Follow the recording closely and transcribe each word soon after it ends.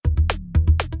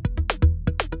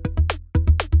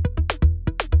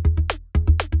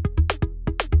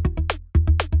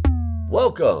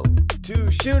Welcome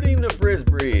to Shooting the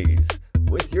Frisbees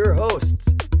with your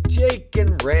hosts, Jake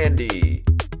and Randy.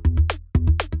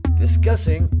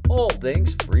 Discussing all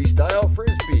things freestyle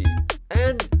frisbee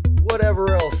and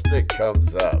whatever else that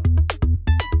comes up.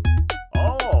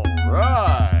 All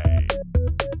right.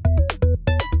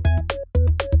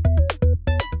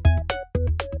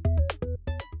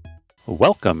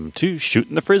 Welcome to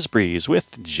Shooting the Frisbees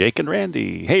with Jake and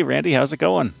Randy. Hey, Randy, how's it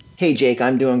going? Hey, Jake,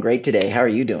 I'm doing great today. How are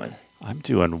you doing? I'm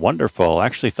doing wonderful. I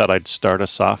actually thought I'd start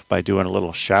us off by doing a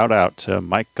little shout out to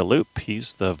Mike Galloop.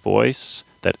 He's the voice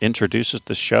that introduces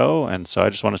the show, and so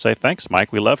I just want to say thanks,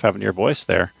 Mike. We love having your voice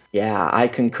there. Yeah, I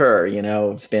concur. You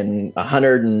know, it's been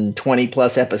 120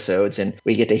 plus episodes, and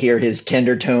we get to hear his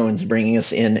tender tones bringing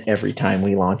us in every time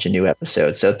we launch a new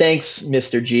episode. So thanks,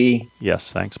 Mr. G.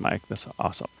 Yes, thanks, Mike. That's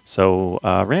awesome. So,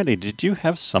 Randy, did you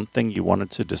have something you wanted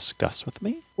to discuss with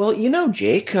me? Well, you know,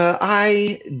 Jake,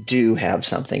 I do have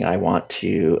something I want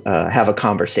to have a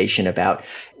conversation about.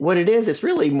 What it is, it's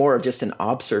really more of just an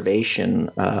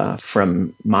observation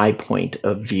from my point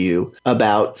of view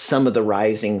about some of the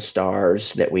rising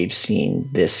stars that we've seen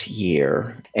this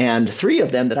year. And three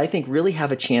of them that I think really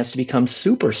have a chance to become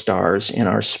superstars in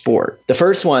our sport. The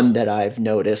first one that I've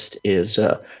noticed is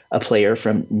a player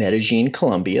from Medellin,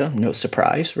 Colombia. No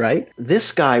surprise, right?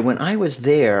 This guy, when I was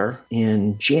there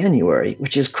in January,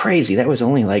 which is crazy, that was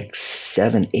only like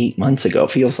 7-8 months ago.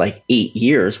 Feels like 8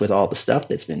 years with all the stuff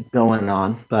that's been going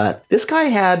on. But this guy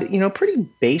had, pretty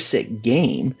basic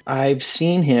game. I've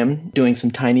seen him doing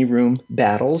some tiny room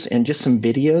battles and just some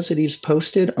videos that he's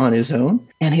posted on his own.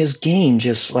 And his game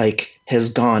just has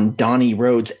gone Donnie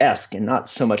Rhodes-esque, and not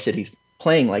so much that he's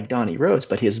playing like Donnie Rhodes,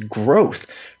 but his growth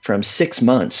from 6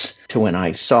 months to when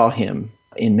I saw him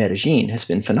in Medellin has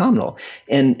been phenomenal.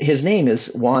 And his name is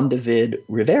Juan David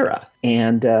Rivera.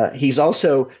 And he's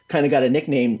also kind of got a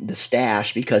nickname, the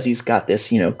Stash, because he's got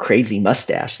this, crazy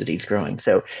mustache that he's growing.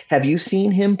 So have you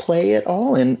seen him play at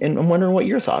all? And I'm wondering what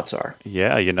your thoughts are.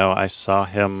 Yeah, I saw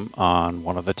him on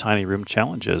one of the Tiny Room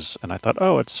challenges, and I thought,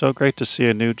 oh, it's so great to see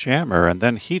a new jammer. And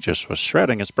then he just was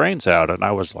shredding his brains out, and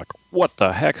I was like, what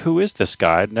the heck? Who is this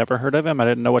guy? I'd never heard of him. I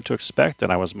didn't know what to expect,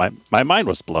 and my mind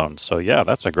was blown. So yeah,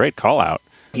 that's a great call out.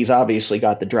 He's obviously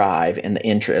got the drive and the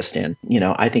interest, and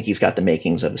I think he's got the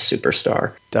makings of a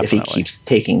superstar. Definitely. If he keeps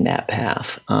taking that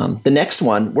path. The next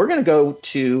one, we're going to go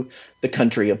to the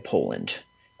country of Poland.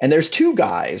 And there's two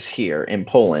guys here in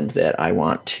Poland that I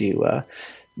want to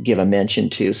give a mention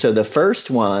to. So the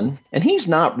first one, and he's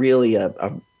not really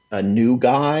a new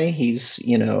guy. He's,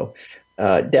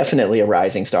 definitely a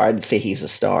rising star. I'd say he's a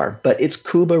star, but it's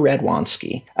Kuba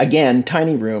Radwanski. Again,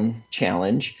 Tiny Room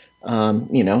Challenge.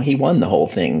 He won the whole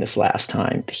thing this last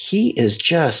time. He is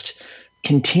just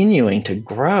continuing to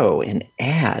grow and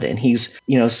add, and he's,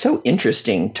 so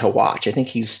interesting to watch. I think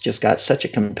he's just got such a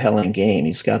compelling game.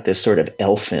 He's got this sort of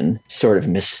elfin sort of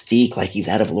mystique, like he's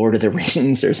out of Lord of the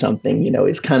Rings or something.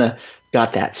 He's kind of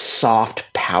got that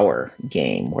soft power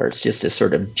game where it's just this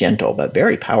sort of gentle but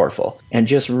very powerful, and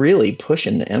just really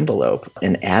pushing the envelope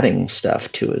and adding stuff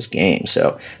to his game.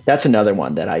 So that's another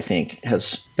one that I think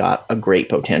has got a great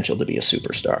potential to be a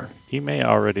superstar. He may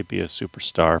already be a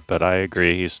superstar, but I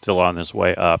agree he's still on his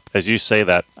way up. As you say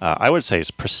that, I would say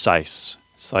he's precise.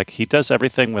 It's like he does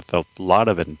everything with a lot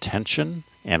of intention.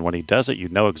 And when he does it, you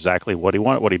know exactly what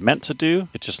he meant to do.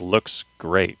 It just looks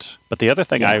great. But the other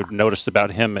thing I noticed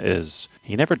about him is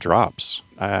he never drops.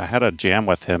 I had a jam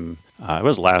with him. It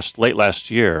was late last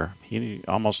year. He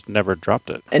almost never dropped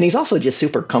it. And he's also just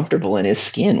super comfortable in his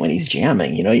skin when he's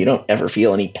jamming. You don't ever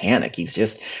feel any panic. He's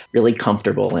just really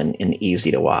comfortable and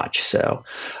easy to watch. So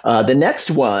the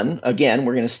next one, again,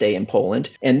 we're going to stay in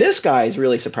Poland. And this guy is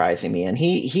really surprising me. And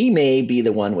he may be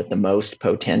the one with the most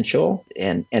potential.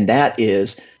 And that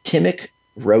is Timik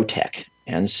Rotek.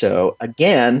 And so,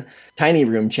 again, Tiny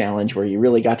Room Challenge where you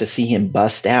really got to see him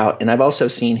bust out. And I've also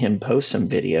seen him post some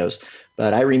videos.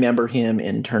 But I remember him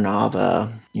in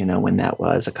Trnava, when that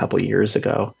was a couple years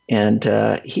ago. And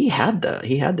he had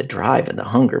the drive and the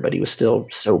hunger, but he was still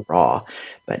so raw.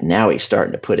 But now he's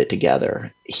starting to put it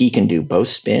together. He can do both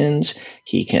spins.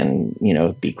 He can,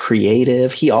 be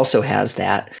creative. He also has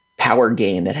that power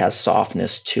game that has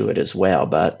softness to it as well,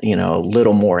 but, a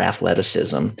little more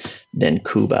athleticism than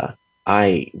Kuba.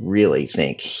 I really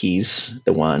think he's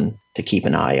the one to keep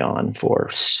an eye on for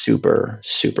super,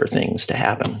 super things to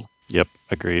happen. Yep,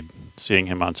 agreed. Seeing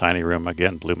him on Tiny Room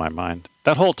again blew my mind.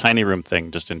 That whole Tiny Room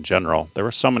thing, just in general, there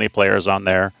were so many players on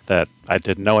there that I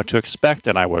didn't know what to expect,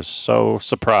 and I was so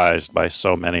surprised by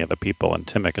so many of the people, and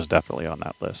Timik is definitely on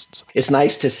that list. It's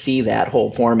nice to see that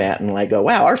whole format and go,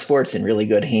 wow, our sport's in really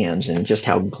good hands, and just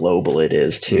how global it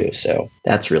is, too. So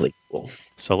that's really cool.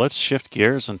 So let's shift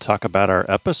gears and talk about our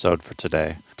episode for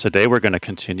today. Today we're going to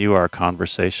continue our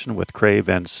conversation with Craig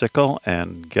Van Sickle,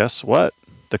 and guess what?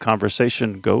 The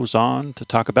conversation goes on to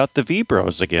talk about the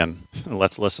V-Bros again.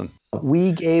 Let's listen.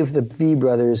 We gave the V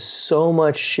Brothers so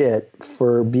much shit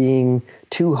for being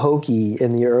too hokey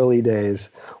in the early days,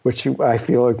 which I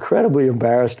feel incredibly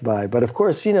embarrassed by. But of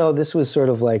course, this was sort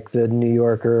of like the New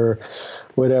Yorker,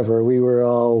 whatever. We were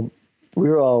all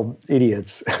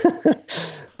idiots.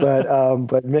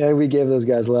 But man, we gave those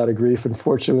guys a lot of grief. And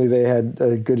fortunately, they had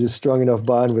a strong enough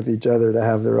bond with each other to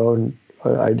have their own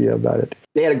idea about it.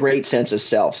 They had a great sense of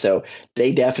self, so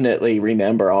they definitely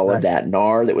remember all of that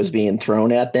gnar that was being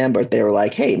thrown at them, but they were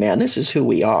like, hey, man, this is who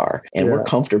we are, and we're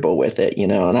comfortable with it,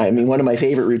 And I mean, one of my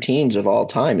favorite routines of all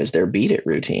time is their Beat It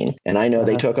routine, and I know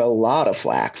they took a lot of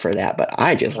flack for that, but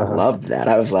I just loved that.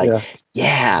 I was like,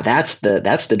 yeah, that's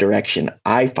the direction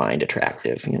I find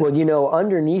attractive. Well,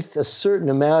 underneath a certain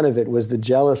amount of it was the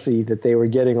jealousy that they were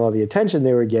getting all the attention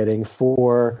they were getting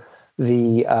for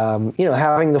the,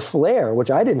 having the flair,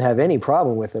 which I didn't have any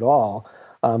problem with at all.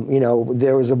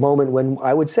 There was a moment when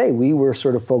I would say we were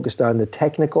sort of focused on the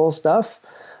technical stuff,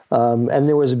 and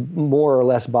there was more or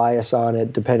less bias on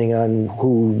it depending on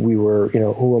who we were,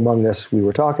 who among us we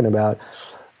were talking about.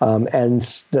 And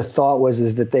the thought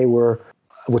is that they were,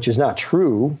 which is not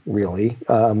true, really,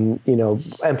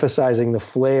 emphasizing the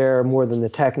flair more than the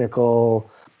technical,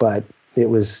 but there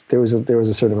was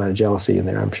a certain amount of jealousy in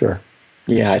there, I'm sure.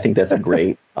 Yeah, I think that's a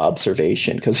great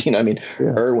observation because,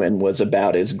 Irwin was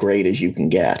about as great as you can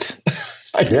get.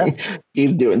 I mean,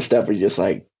 he's doing stuff where you're just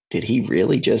like, did he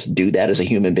really just do that as a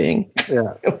human being?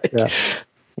 Yeah,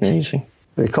 Amazing.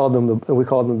 We called them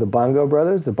the Bongo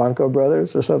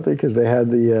Brothers or something because they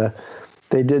had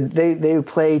they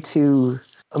play to.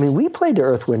 I mean, we played to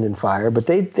Earth, Wind, and Fire, but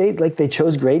they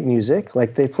chose great music.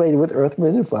 Like they played with Earth,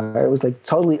 Wind, and Fire. It was like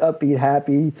totally upbeat,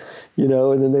 happy,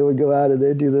 and then they would go out and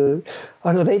they'd do the.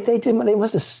 Oh no, they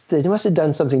must have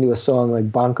done something to a song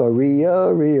like Bongo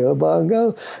Rio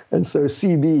Bongo, and so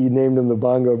CB named them the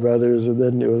Bongo Brothers, and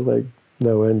then it was like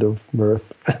no end of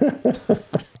mirth.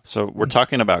 So we're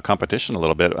talking about competition a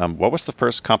little bit. What was the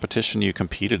first competition you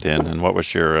competed in, and what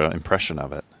was your impression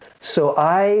of it? So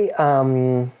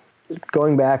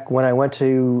going back when I went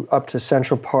up to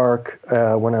Central Park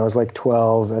when I was like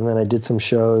 12, and then I did some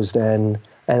shows then,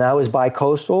 and I was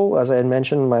bi-coastal, as I had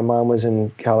mentioned. My mom was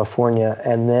in California,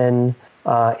 and then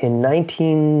in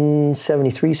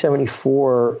 1973,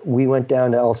 74, we went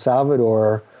down to El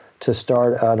Salvador to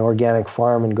start an organic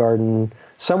farm and garden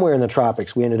somewhere in the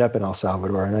tropics. We ended up in El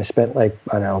Salvador, and I spent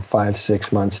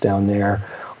 5-6 months down there,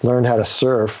 learned how to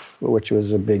surf, which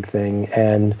was a big thing,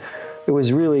 and it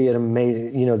was really an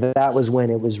amazing, that was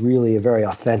when it was really a very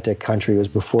authentic country. It was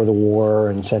before the war,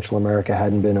 and Central America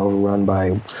hadn't been overrun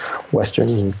by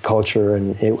Western culture,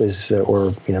 and it was,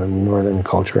 Northern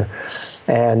culture.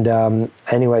 And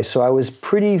anyway, so I was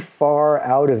pretty far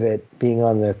out of it, being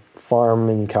on the farm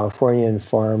in California and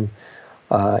farm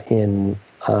in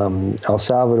El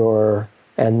Salvador.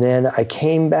 And then I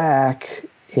came back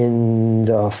in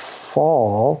the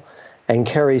fall, and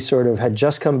Kerry sort of had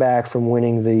just come back from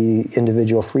winning the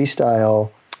individual freestyle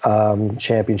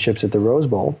championships at the Rose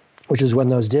Bowl, which is when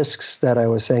those discs that I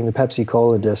was saying, the Pepsi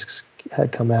Cola discs,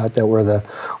 had come out that were the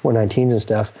 119s and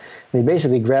stuff. And he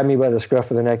basically grabbed me by the scruff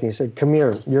of the neck and he said, "Come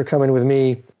here, you're coming with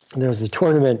me." And there was a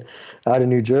tournament out in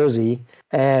New Jersey,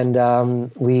 and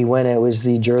we went. It was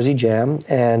the Jersey Jam,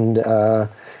 and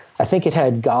I think it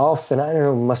had golf, and I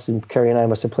don't know, Kerry and I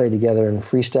must have played together in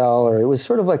freestyle, or it was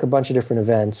sort of like a bunch of different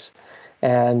events.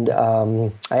 And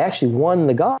I actually won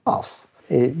the golf.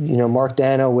 Mark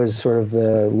Dano was sort of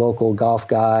the local golf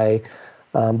guy.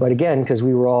 But again, because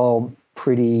we were all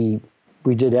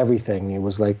we did everything. It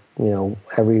was like,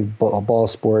 every ball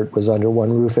sport was under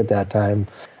one roof at that time.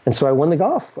 And so I won the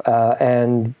golf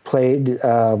and played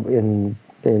in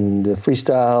the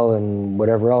freestyle and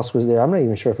whatever else was there. I'm not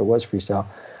even sure if it was freestyle.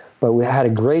 But we had a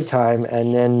great time.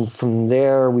 And then from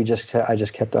there, I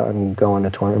just kept on going to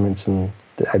tournaments, and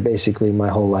my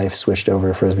whole life switched over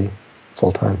to Frisbee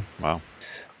full time. Wow.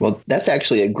 Well, that's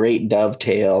actually a great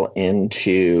dovetail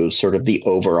into sort of the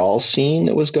overall scene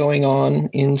that was going on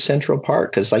in Central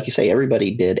Park. Because like you say,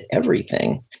 everybody did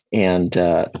everything. And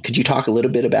could you talk a little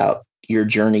bit about your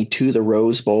journey to the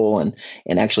Rose Bowl and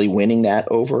actually winning that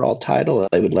overall title?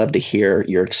 I would love to hear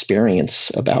your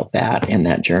experience about that and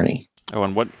that journey. Oh,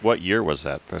 and what year was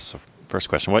that? First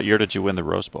question. What year did you win the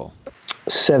Rose Bowl?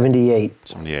 78.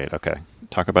 78, okay.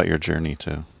 Talk about your journey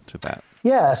to that.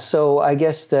 Yeah, so I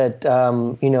guess that,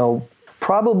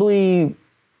 probably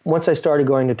once I started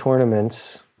going to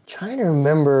tournaments, trying to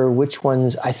remember which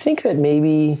ones, I think that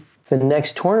maybe the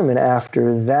next tournament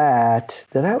after that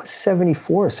was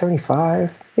 74,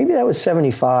 75. Maybe that was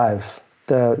 75,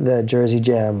 the Jersey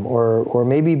Jam, or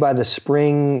maybe by the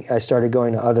spring I started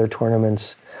going to other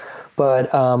tournaments.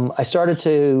 But I started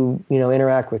to,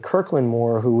 interact with Kirkland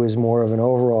more, who was more of an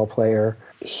overall player.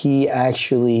 He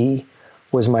actually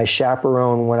was my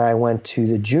chaperone when I went to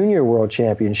the Junior World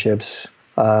Championships,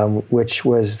 which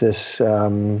was this,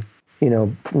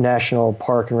 National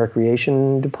Park and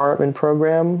Recreation Department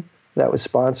program that was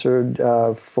sponsored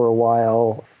for a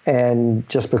while. And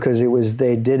just because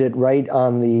they did it right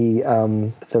on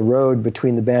the road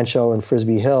between the Bandshell and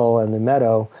Frisbee Hill and the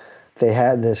Meadow, they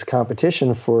had this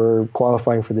competition for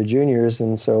qualifying for the juniors.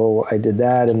 And so I did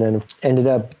that, and then ended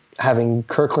up having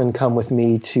Kirkland come with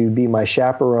me to be my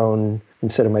chaperone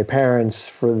instead of my parents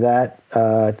for that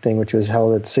thing, which was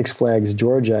held at Six Flags,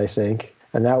 Georgia, I think.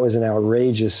 And that was an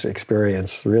outrageous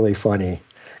experience, really funny.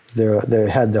 They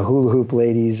had the hula hoop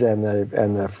ladies and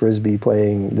the Frisbee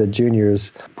playing, the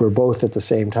juniors were both at the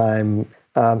same time.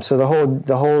 So the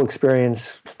whole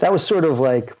experience, that was sort of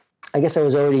like, I guess I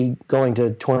was already going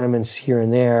to tournaments here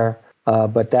and there,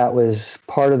 but that was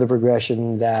part of the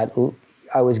progression that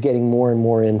I was getting more and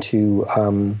more into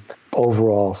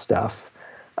overall stuff.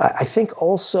 I think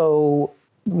also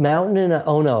Mountain and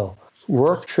Ono,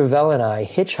 Rourke Travell and I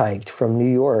hitchhiked from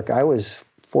New York. I was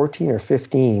 14 or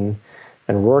 15,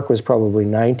 and Rourke was probably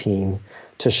 19,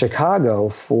 to Chicago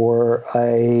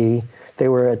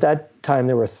at that time,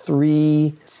 there were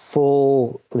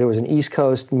there was an East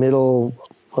Coast, middle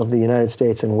of the United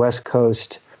States, and West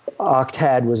Coast.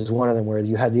 Octad was one of them, where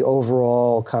you had the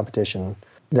overall competition,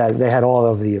 that they had all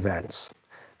of the events.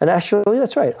 And actually,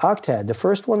 that's right, Octad. The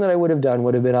first one that I would have done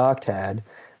would have been Octad,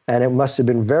 and it must have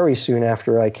been very soon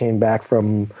after I came back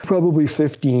from probably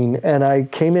 15, and I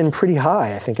came in pretty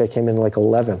high. I think I came in like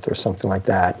 11th or something like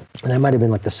that. And that might have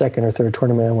been like the second or third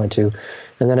tournament I went to.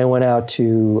 And then I went out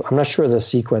to, I'm not sure the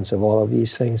sequence of all of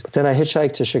these things, but then I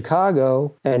hitchhiked to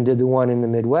Chicago and did the one in the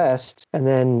Midwest, and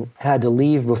then had to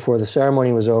leave before the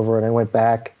ceremony was over, and I went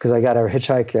back because I got a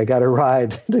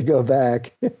ride to go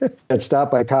back. Got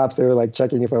stopped by cops. They were like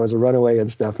checking if I was a runaway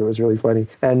and stuff. It was really funny.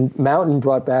 And Mountain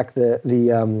brought back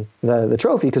the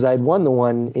trophy because I had won the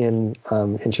one in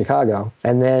Chicago,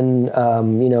 and then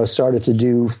started to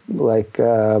do like.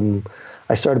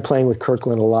 I started playing with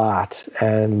Kirkland a lot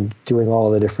and doing all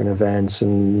the different events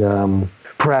and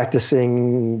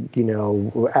practicing,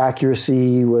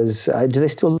 accuracy was, do they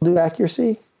still do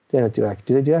accuracy? They don't do accuracy.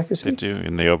 Do they do accuracy? They do.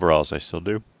 In the overalls, they still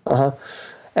do. Uh-huh.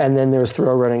 And then there was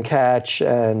throw, run, and catch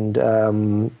and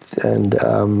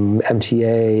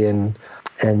MTA and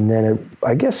then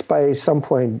I guess by some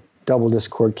point double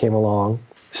discord came along.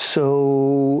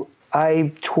 So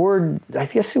I toured, I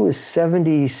guess it was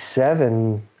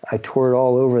 77. I toured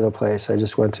all over the place. I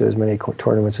just went to as many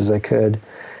tournaments as I could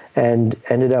and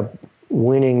ended up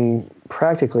winning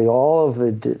practically all of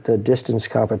the distance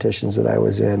competitions that I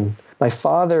was in. My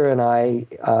father and I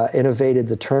innovated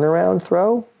the turnaround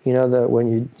throw,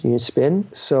 when you spin.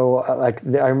 So I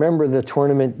remember the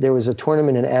tournament, there was a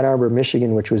tournament in Ann Arbor,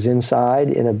 Michigan, which was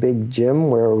inside in a big gym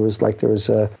where it was like there was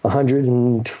a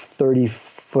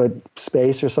 130-foot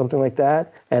space or something like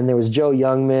that. And there was Joe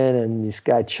Youngman and this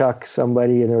guy Chuck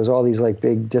somebody, and there was all these like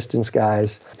big distance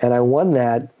guys. And I won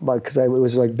that because it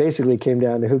was like basically came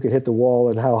down to who could hit the wall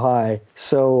and how high.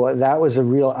 So that was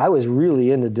I was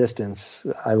really into distance.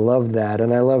 I loved that.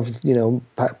 And I loved,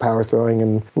 power throwing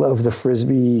and loved the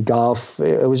Frisbee golf.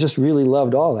 I was just really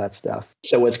loved all that stuff.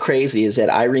 So what's crazy is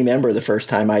that I remember the first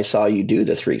time I saw you do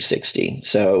the 360.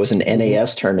 So it was an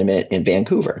NAS tournament in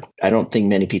Vancouver. I don't think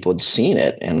many people had seen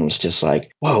it, and it was just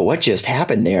like, whoa, what just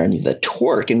happened there? And the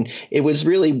torque. And it was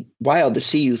really wild to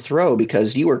see you throw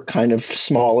because you were kind of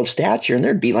small of stature, and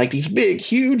there'd be like these big,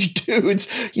 huge dudes,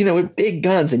 with big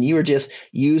guns, and you were just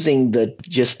using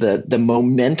the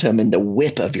momentum and the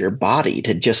whip of your body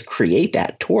to just create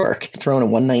that torque, throwing a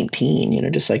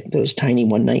 119, just like those tiny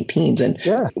 119s, and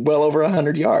well over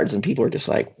 100 yards, and people were just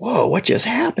like, whoa, what just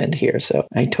happened here? So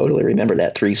I totally remember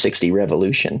that 360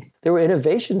 revolution. There were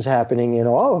innovations happening in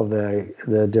all of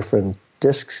the different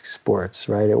disc sports,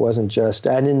 right? It wasn't just,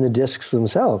 and in the discs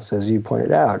themselves, as you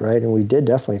pointed out, right? And we did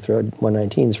definitely throw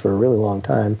 119s for a really long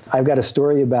time. I've got a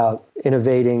story about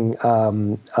innovating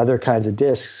other kinds of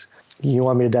discs. You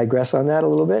want me to digress on that a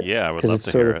little bit? Yeah, I would love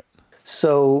to hear it.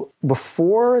 So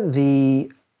before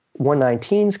the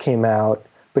 119s came out,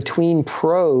 between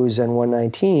pros and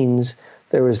 119s,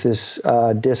 there was this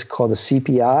disc called the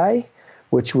CPI,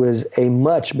 which was a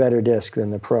much better disc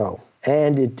than the pro.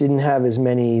 and it didn't have as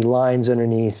many lines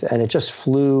underneath, and it just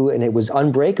flew, and it was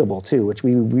unbreakable too, which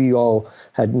we all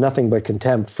had nothing but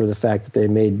contempt for the fact that they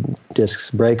made discs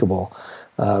breakable.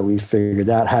 We figured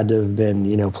that had to have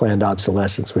been, planned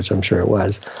obsolescence, which I'm sure it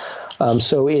was.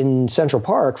 So in Central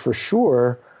Park, for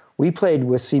sure, we played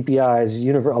with CPIs.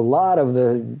 A lot of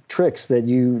the tricks that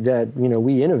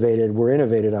we innovated were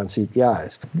innovated on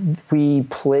CPIs. We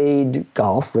played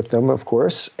golf with them, of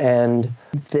course, and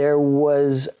there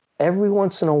was every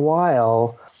once in a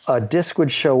while a disc would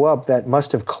show up that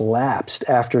must have collapsed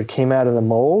after it came out of the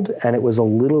mold, and it was a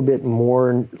little bit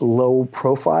more low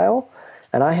profile.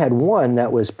 And I had one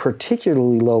that was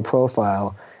particularly low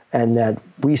profile, and that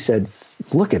we said,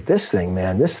 look at this thing,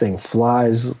 man. This thing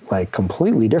flies like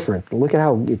completely different. Look at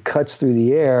how it cuts through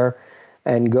the air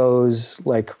and goes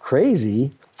like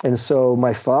crazy. And so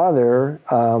my father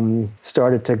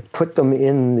started to put them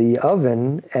in the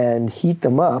oven and heat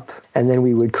them up, and then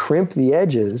we would crimp the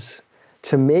edges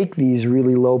to make these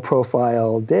really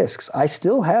low-profile discs. I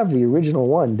still have the original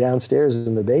one downstairs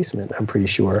in the basement, I'm pretty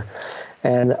sure.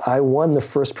 And I won the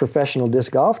first professional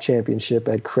disc golf championship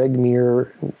at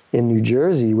Craigmere in New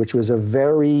Jersey, which was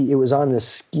it was on the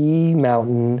ski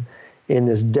mountain in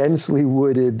this densely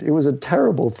wooded, it was a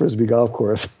terrible Frisbee golf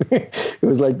course. It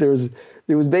was like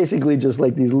it was basically just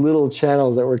like these little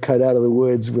channels that were cut out of the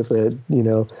woods with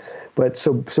but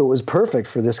so it was perfect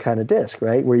for this kind of disc,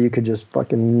 right? Where you could just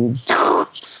fucking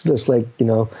just like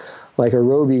a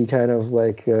Roby kind of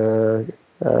like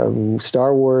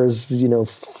Star Wars,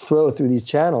 throw through these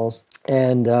channels,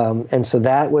 and so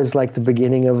that was like the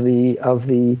beginning of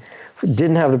the.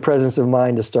 Didn't have the presence of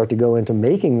mind to start to go into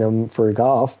making them for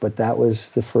golf, but that was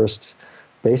the first,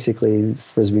 basically,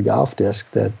 Frisbee golf disc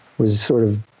that was sort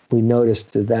of. We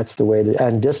noticed that that's the way to,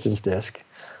 and distance disc.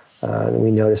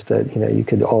 We noticed that you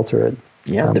could alter it.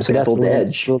 Yeah, the beveled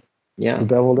edge. The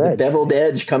beveled edge. The beveled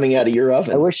edge coming out of your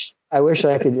oven. I wish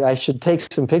I could. I should take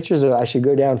some pictures of it. I should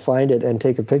go down, find it, and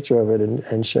take a picture of it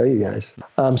and show you guys.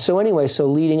 So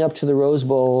leading up to the Rose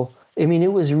Bowl, I mean,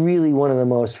 it was really one of the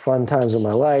most fun times of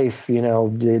my life.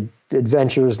 Did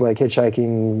adventures like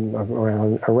hitchhiking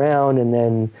around, and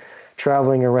then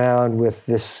traveling around with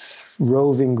this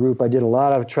roving group. I did a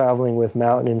lot of traveling with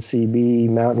Mountain and CB.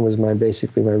 Mountain was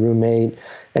basically my roommate,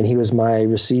 and he was my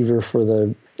receiver for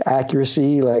the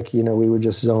accuracy. We would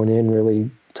just zone in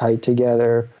really tight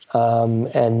together.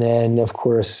 And then, of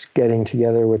course, getting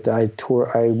together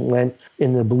I went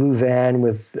in the blue van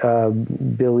with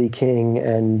Billy King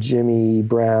and Jimmy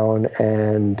Brown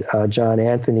and John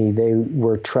Anthony. They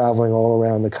were traveling all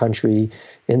around the country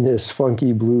in this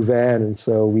funky blue van. And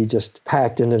so we just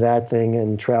packed into that thing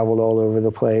and traveled all over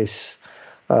the place,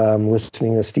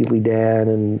 listening to Steely Dan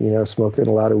and, smoking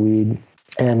a lot of weed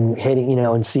and heading,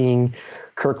 and seeing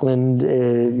Kirkland,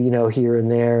 here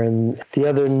and there. And the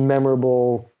other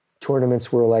memorable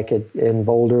tournaments were like in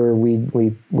Boulder. We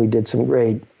did some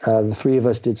great, the three of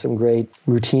us did some great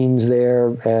routines there.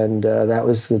 And that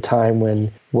was the time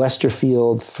when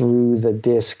Westerfield threw the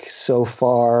disc so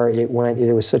far,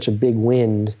 there was such a big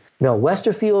wind. No,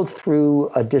 Westerfield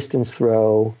threw a distance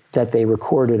throw that they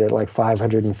recorded at like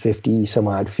 550 some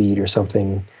odd feet or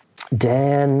something.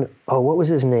 Dan, what was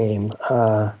his name?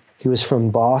 He was from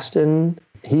Boston.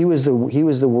 He was the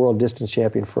world distance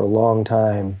champion for a long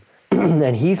time.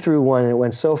 And he threw one, and it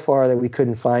went so far that we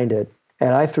couldn't find it.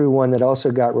 And I threw one that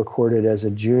also got recorded as a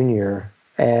junior.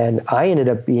 And I ended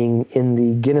up being in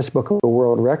the Guinness Book of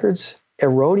World Records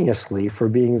erroneously for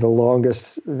being the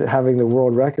longest, having the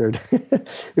world record.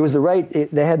 It was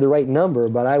they had the right number,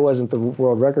 but I wasn't the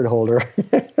world record holder.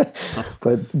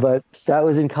 But that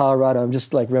was in Colorado. I'm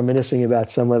just like reminiscing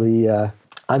about some of the,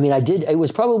 it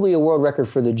was probably a world record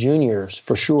for the juniors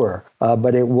for sure,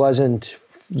 but it wasn't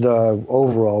the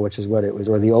overall, which is what it was,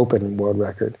 or the open world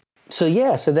record. So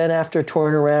then after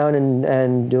touring around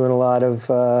and doing a lot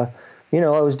of, I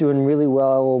was doing really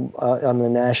well on the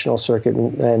national circuit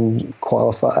and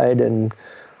qualified and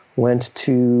went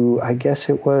to, I guess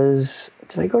it was,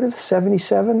 did I go to the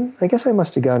 77? I guess I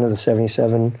must have gone to the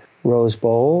 77 Rose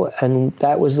Bowl, and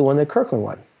that was the one that Kirkland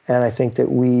won. And I think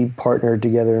that we partnered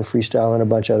together in freestyle and a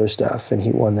bunch of other stuff, and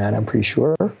he won that, I'm pretty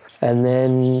sure. And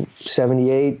then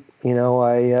 78,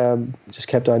 I just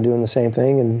kept on doing the same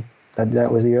thing, and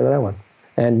that was the year that I won.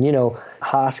 And,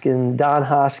 Don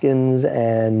Hoskins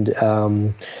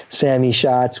and Sammy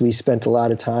Schatz, we spent a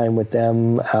lot of time with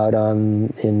them out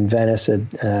in Venice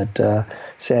at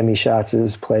Sammy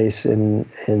Schatz's place in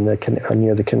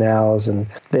near the canals, and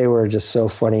they were just so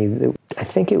funny. I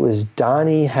think it was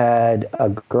Donnie had a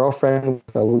girlfriend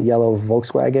with a yellow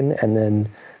Volkswagen, and then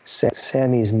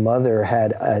Sammy's mother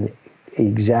had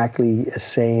exactly the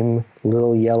same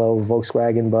little yellow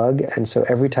Volkswagen Bug. And so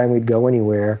every time we'd go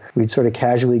anywhere, we'd sort of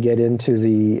casually get into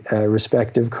the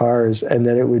respective cars, and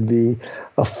then it would be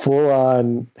a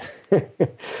full-on,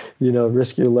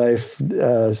 risk your life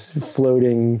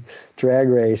floating drag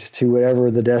race to whatever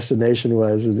the destination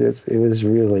was. It was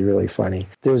really, really funny.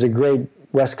 There was a great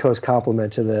West Coast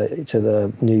complement to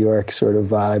the New York sort of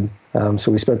vibe.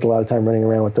 So we spent a lot of time running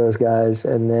around with those guys.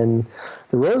 And then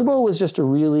the Rose Bowl was just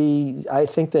I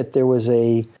think that there was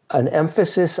an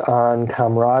emphasis on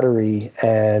camaraderie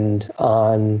and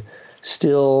on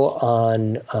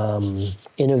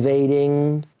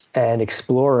innovating and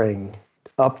exploring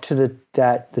up to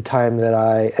the time that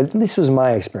at least was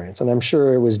my experience, and I'm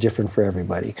sure it was different for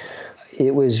everybody.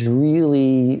 It was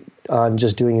really on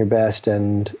just doing your best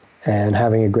and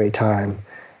having a great time.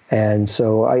 And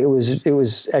so it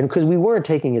was, and because we weren't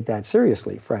taking it that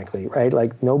seriously, frankly, right?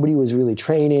 Like nobody was really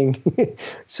training,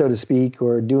 so to speak,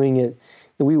 or doing it.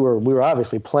 We were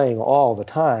obviously playing all the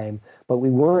time, but we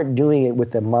weren't doing it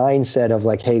with the mindset of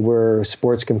like, hey, we're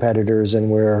sports competitors and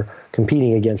we're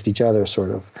competing against each other, sort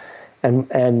of.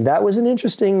 And that was an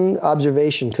interesting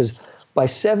observation, because by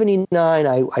 '79,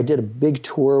 I did a big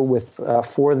tour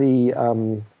for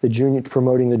the junior,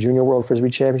 promoting the Junior World Frisbee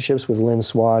Championships with Lynn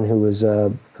Swan, who was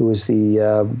the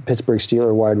Pittsburgh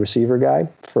Steelers wide receiver guy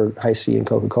for Hi-C and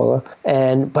Coca-Cola.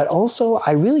 But also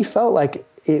I really felt like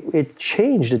it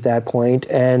changed at that point,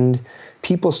 and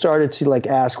people started to like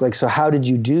ask, like, so how did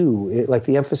you do? Like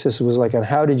the emphasis was like on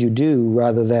how did you do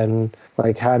rather than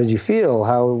like how did you feel?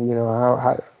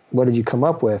 How what did you come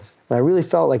up with? And I really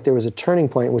felt like there was a turning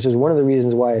point, which is one of the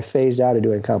reasons why I phased out of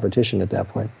doing competition at that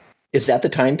point. Is that the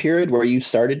time period where you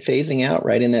started phasing out,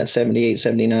 right in that 78,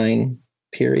 79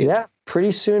 period? Yeah,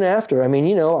 pretty soon after. I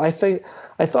mean, I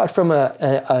thought from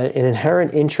an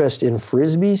inherent interest in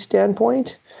Frisbee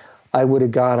standpoint, I would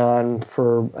have gone on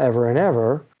forever and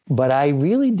ever, but I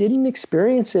really didn't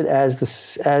experience it as the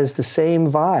same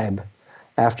vibe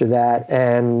after that.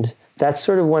 And that's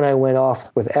sort of when I went off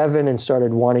with Evan and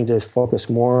started wanting to focus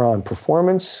more on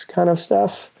performance kind of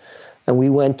stuff. And we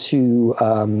went to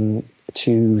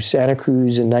Santa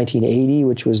Cruz in 1980,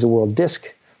 which was the World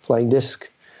Flying Disc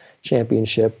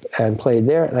Championship, and played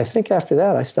there. And I think after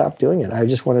that, I stopped doing it. I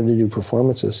just wanted to do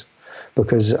performances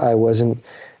because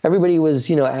everybody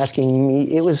was, asking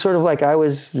me. It was sort of like I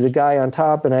was the guy on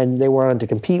top and they wanted to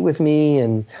compete with me.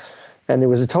 And it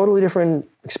was a totally different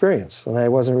experience. And I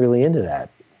wasn't really into that.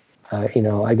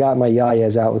 I got my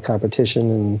yayas out with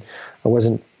competition, and I'm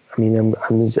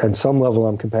on some level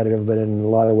I'm competitive, but in a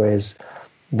lot of ways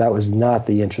that was not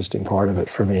the interesting part of it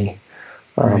for me.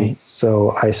 Right.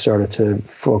 So I started to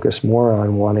focus more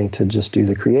on wanting to just do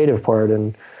the creative part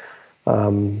and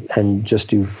just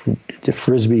do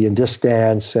Frisbee and disc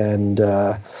dance and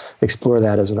explore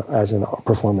that as an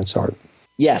performance art.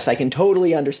 Yes, I can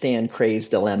totally understand Cray's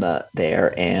dilemma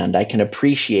there, and I can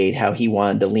appreciate how he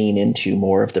wanted to lean into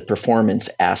more of the performance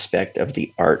aspect of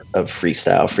the art of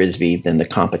freestyle Frisbee than the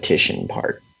competition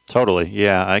part. Totally.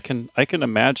 Yeah, I can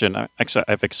imagine. Actually,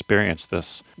 I've experienced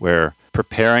this where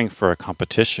preparing for a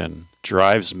competition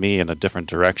drives me in a different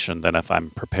direction than if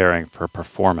I'm preparing for a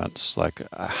performance. Like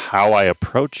how I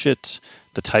approach it,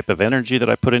 the type of energy that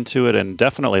I put into it, and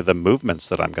definitely the movements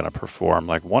that I'm going to perform.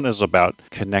 Like one is about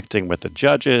connecting with the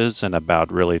judges and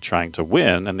about really trying to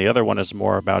win, and the other one is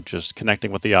more about just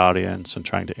connecting with the audience and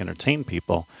trying to entertain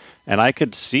people. And I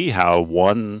could see how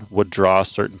one would draw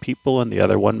certain people and the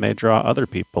other one may draw other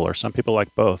people, or some people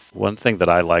like both. One thing that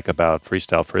I like about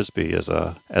freestyle Frisbee as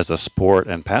a sport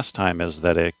and pastime is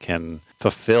that it can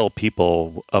fulfill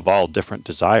people of all different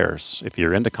desires. If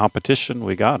you're into competition,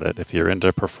 we got it. If you're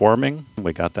into performing,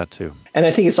 we got that too. And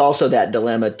I think it's also that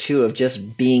dilemma too of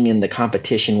just being in the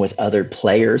competition with other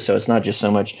players. So it's not just so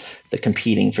much the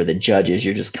competing for the judges,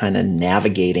 you're just kind of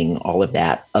navigating all of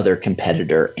that other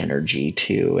competitor energy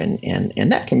too.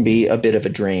 And that can be a bit of a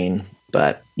drain.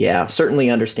 But yeah, certainly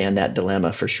understand that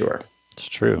dilemma for sure. It's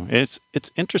true. It's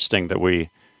interesting that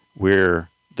we're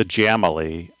the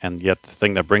Jamily, and yet the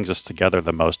thing that brings us together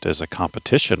the most is a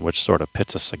competition, which sort of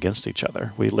pits us against each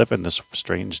other. We live in this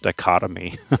strange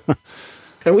dichotomy.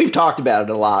 And we've talked about it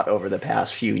a lot over the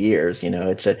past few years.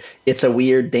 It's a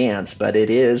weird dance, but it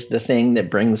is the thing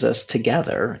that brings us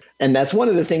together. And that's one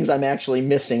of the things I'm actually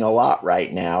missing a lot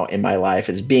right now in my life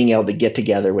is being able to get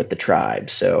together with the tribe.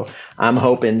 So I'm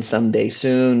hoping someday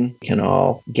soon we can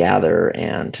all gather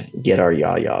and get our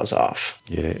yayas off.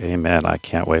 Yeah, amen. I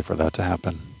can't wait for that to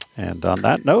happen. And on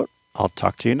that note, I'll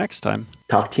talk to you next time.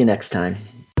 Talk to you next time.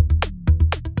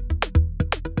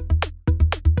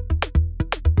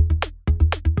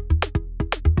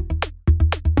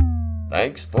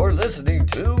 Thanks for listening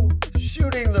to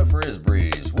Shooting the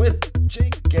Frisbees with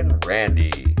Jake and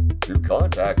Randy. To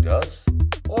contact us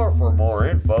or for more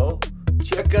info,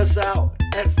 check us out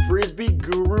at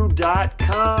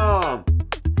frisbeeguru.com.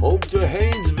 Home to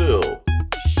Haynesville,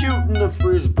 shooting the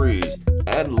Frisbees,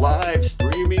 and live stream